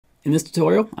In this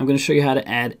tutorial, I'm going to show you how to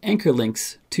add anchor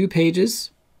links to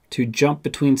pages, to jump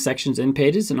between sections in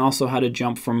pages, and also how to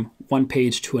jump from one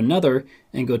page to another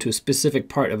and go to a specific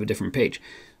part of a different page.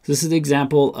 So this is the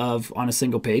example of on a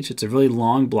single page. It's a really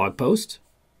long blog post.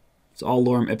 It's all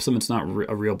lorem ipsum. It's not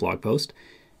a real blog post.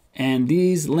 And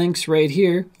these links right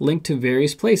here link to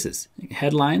various places,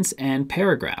 headlines and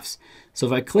paragraphs. So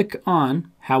if I click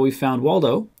on How We Found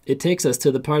Waldo, it takes us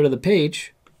to the part of the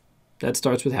page that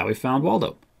starts with How We Found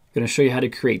Waldo. I'm going to show you how to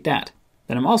create that.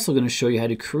 Then I'm also going to show you how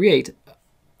to create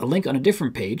a link on a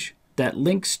different page that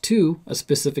links to a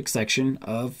specific section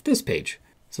of this page.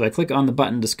 So if I click on the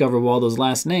button Discover Waldo's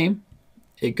Last Name,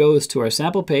 it goes to our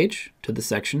sample page, to the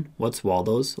section What's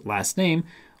Waldo's Last Name,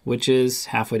 which is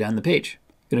halfway down the page.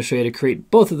 I'm going to show you how to create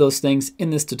both of those things in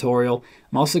this tutorial.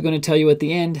 I'm also going to tell you at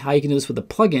the end how you can do this with a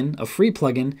plugin, a free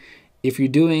plugin. If you're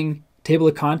doing table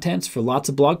of contents for lots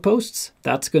of blog posts,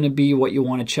 that's going to be what you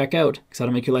want to check out because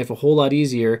that'll make your life a whole lot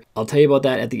easier. I'll tell you about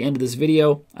that at the end of this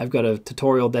video. I've got a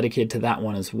tutorial dedicated to that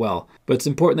one as well. But it's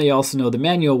important that you also know the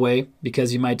manual way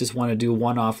because you might just want to do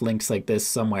one-off links like this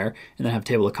somewhere and then have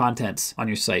table of contents on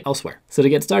your site elsewhere. So to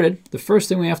get started, the first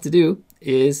thing we have to do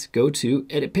is go to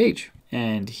Edit Page.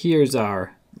 And here's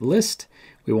our list.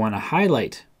 We want to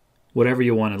highlight whatever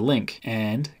you want to link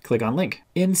and click on Link.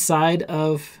 Inside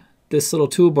of this little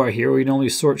toolbar here where you normally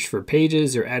search for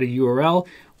pages or add a URL,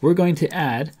 we're going to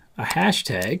add a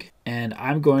hashtag and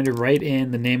I'm going to write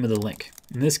in the name of the link.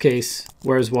 In this case,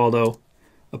 Where's Waldo?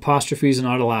 Apostrophes are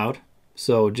not allowed,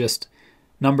 so just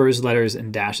numbers, letters,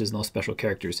 and dashes, no special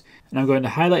characters. And I'm going to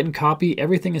highlight and copy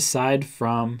everything aside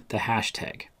from the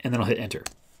hashtag, and then I'll hit enter.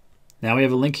 Now we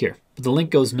have a link here, but the link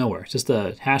goes nowhere. It's just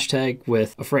a hashtag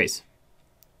with a phrase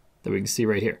that we can see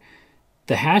right here.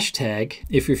 The hashtag,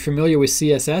 if you're familiar with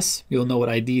CSS, you'll know what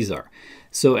IDs are.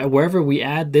 So wherever we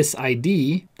add this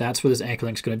ID, that's where this anchor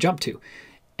link is going to jump to.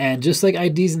 And just like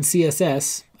IDs in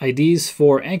CSS, IDs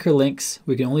for anchor links,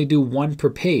 we can only do one per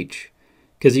page.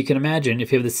 Because you can imagine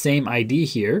if you have the same ID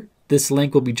here, this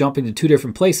link will be jumping to two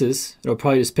different places. It'll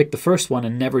probably just pick the first one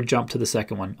and never jump to the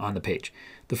second one on the page.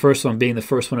 The first one being the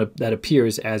first one that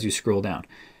appears as you scroll down.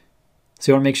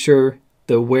 So you want to make sure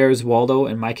the Where's Waldo,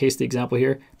 in my case, the example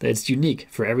here, that it's unique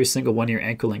for every single one of your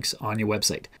anchor links on your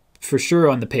website. For sure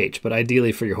on the page, but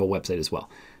ideally for your whole website as well.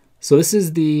 So this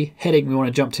is the heading we want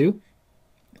to jump to.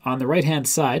 On the right-hand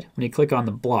side, when you click on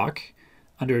the block,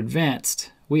 under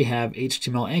Advanced, we have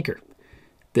HTML Anchor.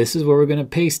 This is where we're going to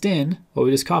paste in what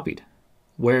we just copied.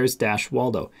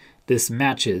 Where's-Waldo. This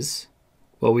matches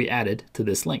what we added to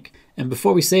this link. And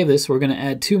before we save this, we're going to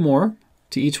add two more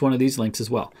to each one of these links as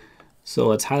well. So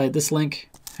let's highlight this link,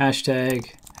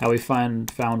 hashtag How We Found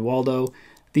Waldo.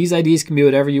 These IDs can be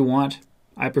whatever you want.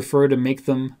 I prefer to make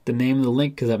them the name of the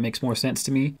link because that makes more sense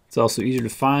to me. It's also easier to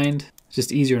find. It's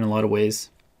just easier in a lot of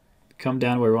ways. Come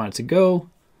down where we want it to go.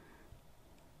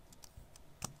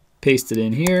 Paste it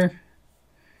in here.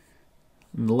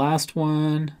 And the last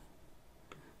one,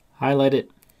 highlight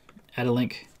it, add a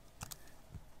link,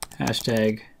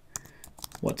 hashtag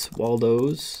What's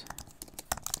Waldo's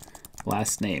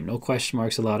Last Name. No question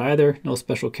marks allowed either. No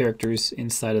special characters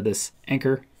inside of this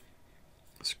anchor.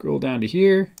 Scroll down to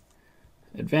here,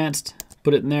 Advanced,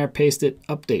 put it in there, paste it,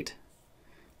 update.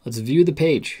 Let's view the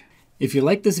page. If you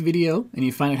like this video and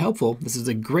you find it helpful, this is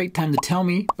a great time to tell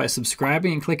me by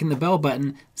subscribing and clicking the bell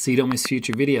button so you don't miss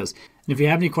future videos. And if you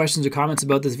have any questions or comments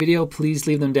about this video, please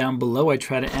leave them down below. I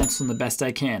try to answer them the best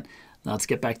I can. Now let's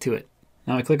get back to it.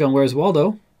 Now I click on Where's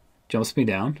Waldo, jumps me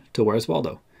down to Where's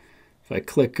Waldo. If I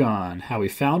click on How We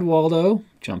Found Waldo,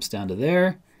 jumps down to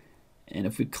there. And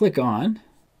if we click on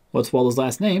What's Waldo's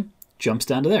Last Name, jumps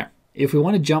down to there. If we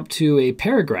want to jump to a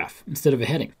paragraph instead of a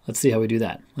heading, let's see how we do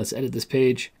that. Let's edit this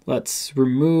page. Let's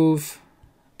remove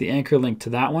the anchor link to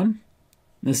that one.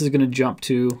 This is going to jump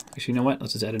to, actually, you know what?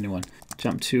 Let's just add a new one.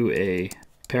 Jump to a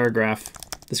paragraph.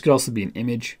 This could also be an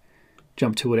image.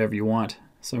 Jump to whatever you want.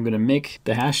 So I'm going to make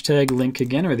the hashtag link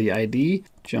again, or the ID,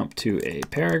 jump to a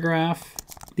paragraph.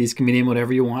 These can be named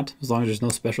whatever you want, as long as there's no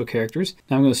special characters.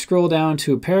 Now I'm going to scroll down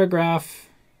to a paragraph.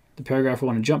 The paragraph I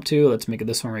want to jump to, let's make it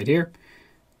this one right here.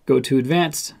 Go to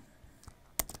Advanced,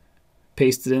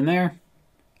 paste it in there,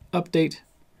 update,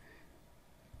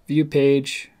 view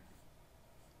page.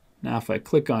 Now if I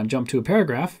click on jump to a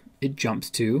paragraph, it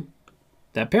jumps to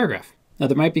that paragraph. Now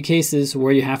there might be cases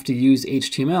where you have to use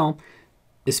HTML,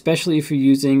 especially if you're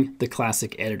using the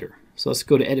classic editor. So let's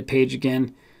go to Edit Page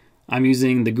again. I'm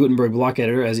using the Gutenberg block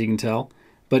editor, as you can tell,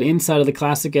 but inside of the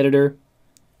classic editor,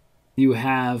 you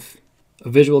have a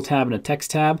visual tab and a text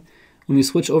tab. When you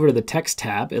switch over to the text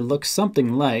tab, it looks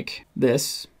something like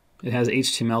this. It has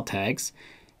HTML tags,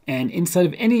 and inside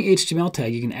of any HTML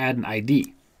tag, you can add an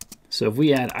ID. So if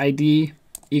we add ID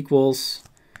equals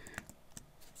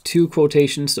 2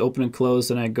 quotations to open and close,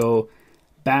 then I go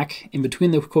back in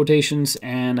between the quotations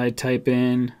and I type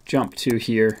in jump to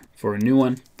here for a new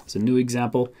one. It's a new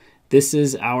example. This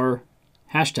is our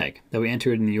hashtag that we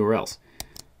entered in the URLs.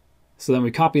 So then we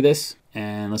copy this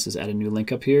and let's just add a new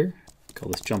link up here.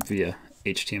 Call this jump via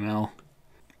HTML.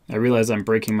 I realize I'm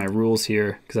breaking my rules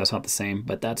here because that's not the same,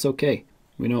 but that's okay.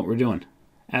 We know what we're doing.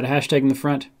 Add a hashtag in the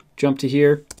front, jump to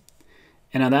here,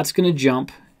 and now that's going to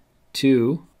jump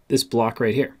to this block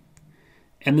right here.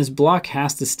 And this block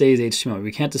has to stay as HTML.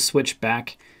 We can't just switch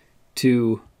back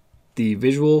to the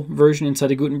visual version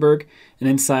inside of Gutenberg, and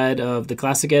inside of the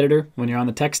classic editor, when you're on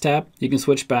the text tab, you can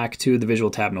switch back to the visual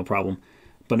tab, no problem,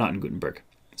 but not in Gutenberg.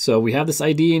 So we have this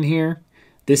ID in here.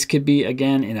 This could be,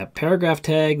 again, in a paragraph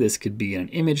tag. This could be in an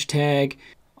image tag,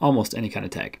 almost any kind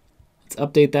of tag. Let's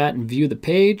update that and view the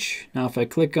page. Now if I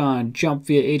click on jump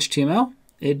via HTML,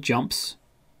 it jumps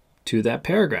to that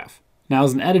paragraph. Now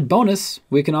as an added bonus,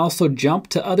 we can also jump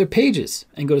to other pages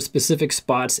and go to specific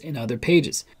spots in other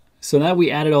pages. So now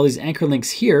we added all these anchor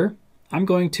links here. I'm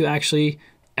going to actually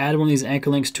add one of these anchor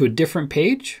links to a different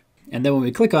page. And then when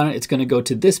we click on it, it's going to go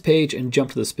to this page and jump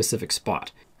to the specific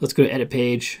spot. Let's go to edit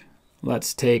page.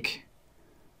 Let's take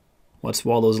what's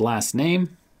Waldo's last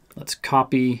name. Let's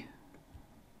copy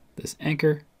this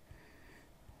anchor.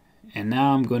 And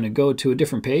now I'm going to go to a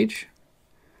different page.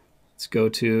 Let's go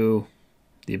to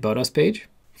the About Us page.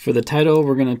 For the title,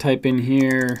 we're going to type in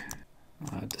here,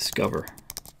 discover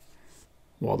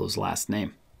Waldo's last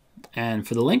name. And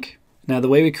for the link, now the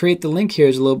way we create the link here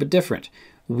is a little bit different.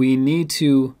 We need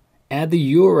to add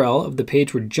the URL of the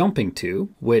page we're jumping to,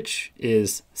 which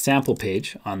is sample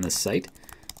page on this site.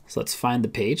 So let's find the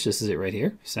page. This is it right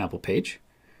here, sample page.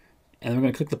 And we're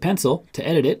going to click the pencil to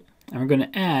edit it. And we're going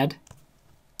to add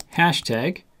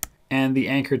hashtag and the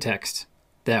anchor text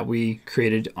that we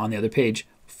created on the other page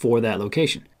for that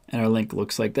location. And our link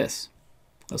looks like this.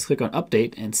 Let's click on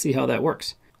update and see how that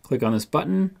works. Click on this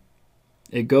button.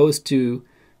 It goes to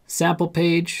sample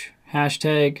page,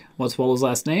 hashtag, what's Waldo's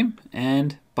last name,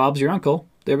 and Bob's your uncle.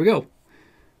 There we go.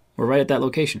 We're right at that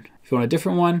location. If you want a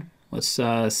different one, let's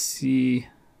see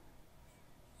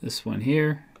this one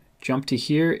here. Jump to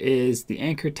here is the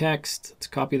anchor text. Let's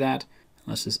copy that.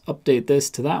 Let's just update this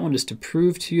to that one just to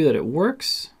prove to you that it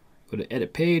works. Go to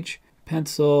edit page,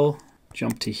 pencil,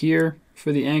 jump to here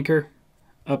for the anchor,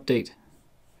 update,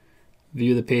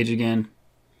 view the page again,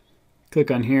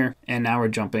 click on here, and now we're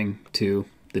jumping to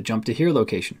the jump to here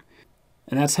location.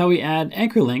 And that's how we add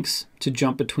anchor links to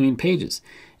jump between pages.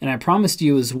 And I promised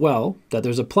you as well that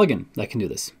there's a plugin that can do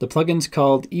this. The plugin's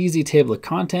called Easy Table of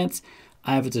Contents.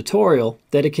 I have a tutorial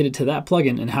dedicated to that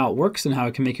plugin and how it works and how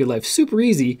it can make your life super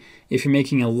easy if you're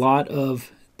making a lot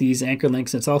of these anchor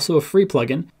links. It's also a free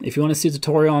plugin. If you want to see a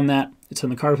tutorial on that, it's on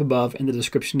the card up above and the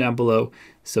description down below.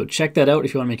 So check that out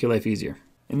if you want to make your life easier.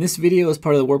 And this video is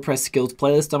part of the WordPress skills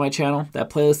playlist on my channel. That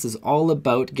playlist is all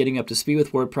about getting up to speed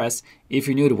with WordPress if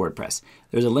you're new to WordPress.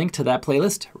 There's a link to that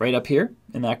playlist right up here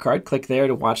in that card. Click there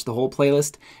to watch the whole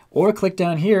playlist, or click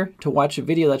down here to watch a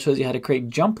video that shows you how to create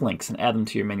jump links and add them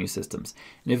to your menu systems.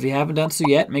 And if you haven't done so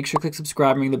yet, make sure to click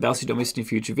subscribe and ring the bell so you don't miss any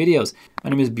future videos.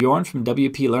 My name is Bjorn from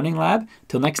WP Learning Lab.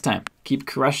 Till next time, keep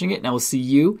crushing it, and I will see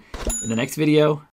you in the next video.